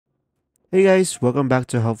Hey guys, welcome back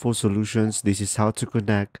to Helpful Solutions. This is how to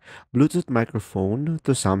connect Bluetooth microphone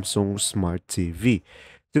to Samsung Smart TV.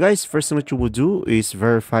 So guys, first thing that you will do is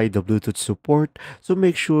verify the Bluetooth support. So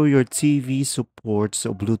make sure your TV supports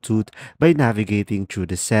Bluetooth by navigating through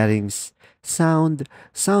the settings, sound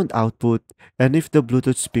output, and if the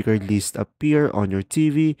Bluetooth speaker list appear on your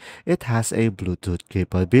TV, it has a Bluetooth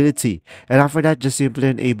capability. And after that, just simply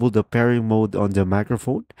enable the pairing mode on the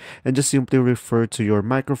microphone and just simply refer to your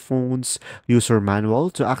microphone's user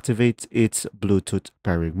manual to activate its Bluetooth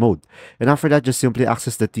pairing mode. And after that, just simply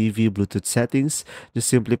access the TV Bluetooth settings. Just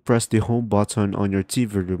simply press the home button on your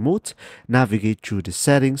TV remote, navigate through the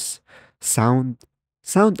settings, sound,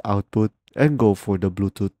 sound output, and go for the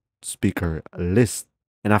Bluetooth speaker list.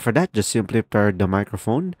 And after that, just simply pair the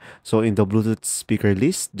microphone. So in the Bluetooth speaker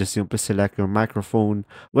list, just simply select your microphone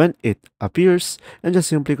when it appears and just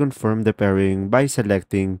simply confirm the pairing by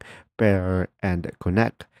selecting pair and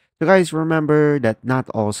connect. So guys, remember that not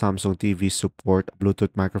all Samsung TVs support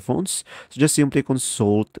Bluetooth microphones. So just simply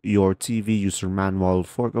consult your TV user manual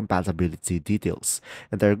for compatibility details.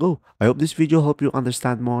 And there you go. I hope this video helped you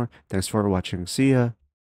understand more. Thanks for watching. See ya.